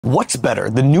What's better,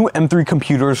 the new M3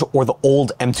 computers or the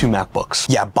old M2 MacBooks?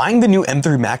 Yeah, buying the new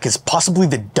M3 Mac is possibly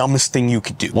the dumbest thing you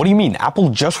could do. What do you mean? Apple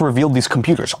just revealed these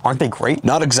computers. Aren't they great?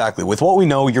 Not exactly. With what we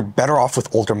know, you're better off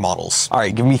with older models.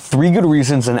 Alright, give me 3 good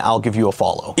reasons and I'll give you a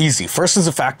follow. Easy. First is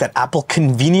the fact that Apple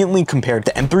conveniently compared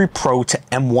the M3 Pro to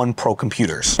M1 Pro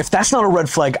computers. If that's not a red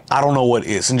flag, I don't know what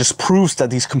is, and just proves that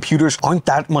these computers aren't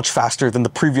that much faster than the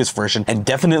previous version and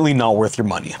definitely not worth your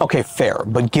money. Okay, fair,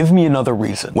 but give me another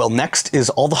reason. Well, next is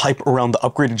all the hype around the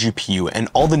upgraded GPU and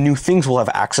all the new things we'll have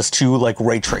access to, like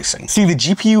ray tracing. See, the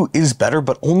GPU is better,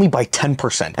 but only by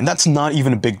 10%, and that's not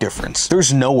even a big difference.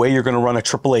 There's no way you're gonna run a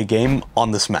AAA game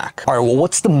on this Mac. Alright, well,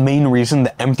 what's the main reason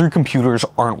the M3 computers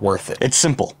aren't worth it? It's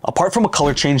simple. Apart from a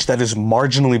color change that is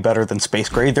marginally better than space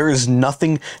gray, there is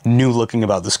nothing new looking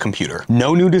about this computer.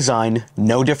 No new design,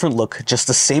 no different look, just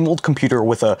the same old computer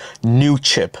with a new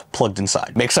chip plugged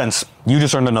inside. Makes sense. You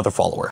just earned another follower.